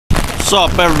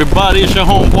What's up, everybody? It's your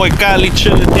homeboy Cali,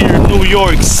 chilling here in New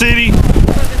York City,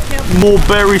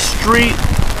 Mulberry Street,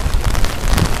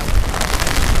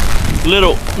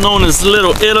 known as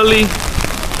Little Italy.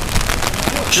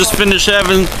 Just finished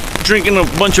drinking a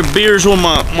bunch of beers with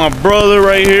my brother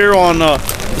right here on the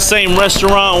same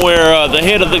restaurant where the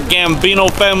head of the Gambino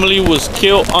family was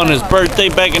killed on his birthday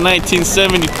back in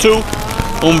 1972.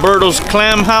 Umberto's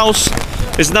Clam House.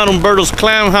 It's not Umberto's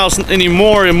Clam House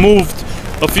anymore. It moved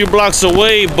a few blocks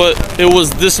away, but it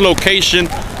was this location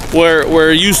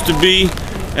where it used to be,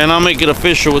 and I'll make it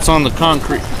official. It's on the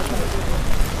concrete.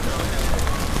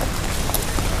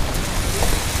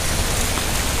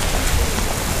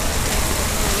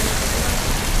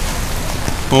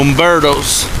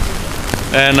 Umberto's.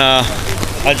 And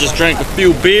I just drank a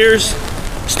few beers.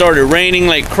 Started raining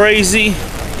like crazy.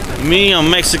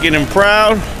 I'm Mexican and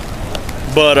proud,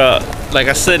 but like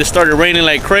I said, it started raining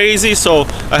like crazy, so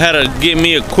I had to get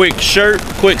me a quick shirt,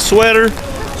 quick sweater.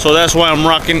 So that's why I'm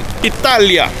rocking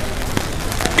Italia.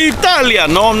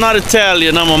 No, I'm not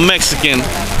Italian, I'm a Mexican,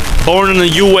 born in the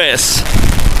US,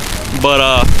 but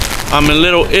I'm in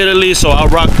Little Italy, so I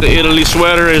rock the Italy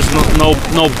sweater. It's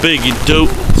no biggie, dude.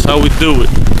 That's how we do it.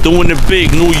 Doing it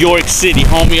big, New York City,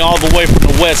 homie, all the way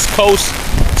from the West Coast,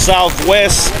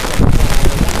 Southwest.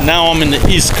 Now I'm in the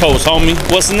East Coast, homie.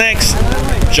 What's next?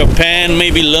 Japan,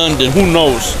 maybe London, who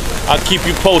knows? I'll keep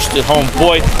you posted,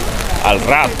 homeboy. Al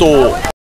rato.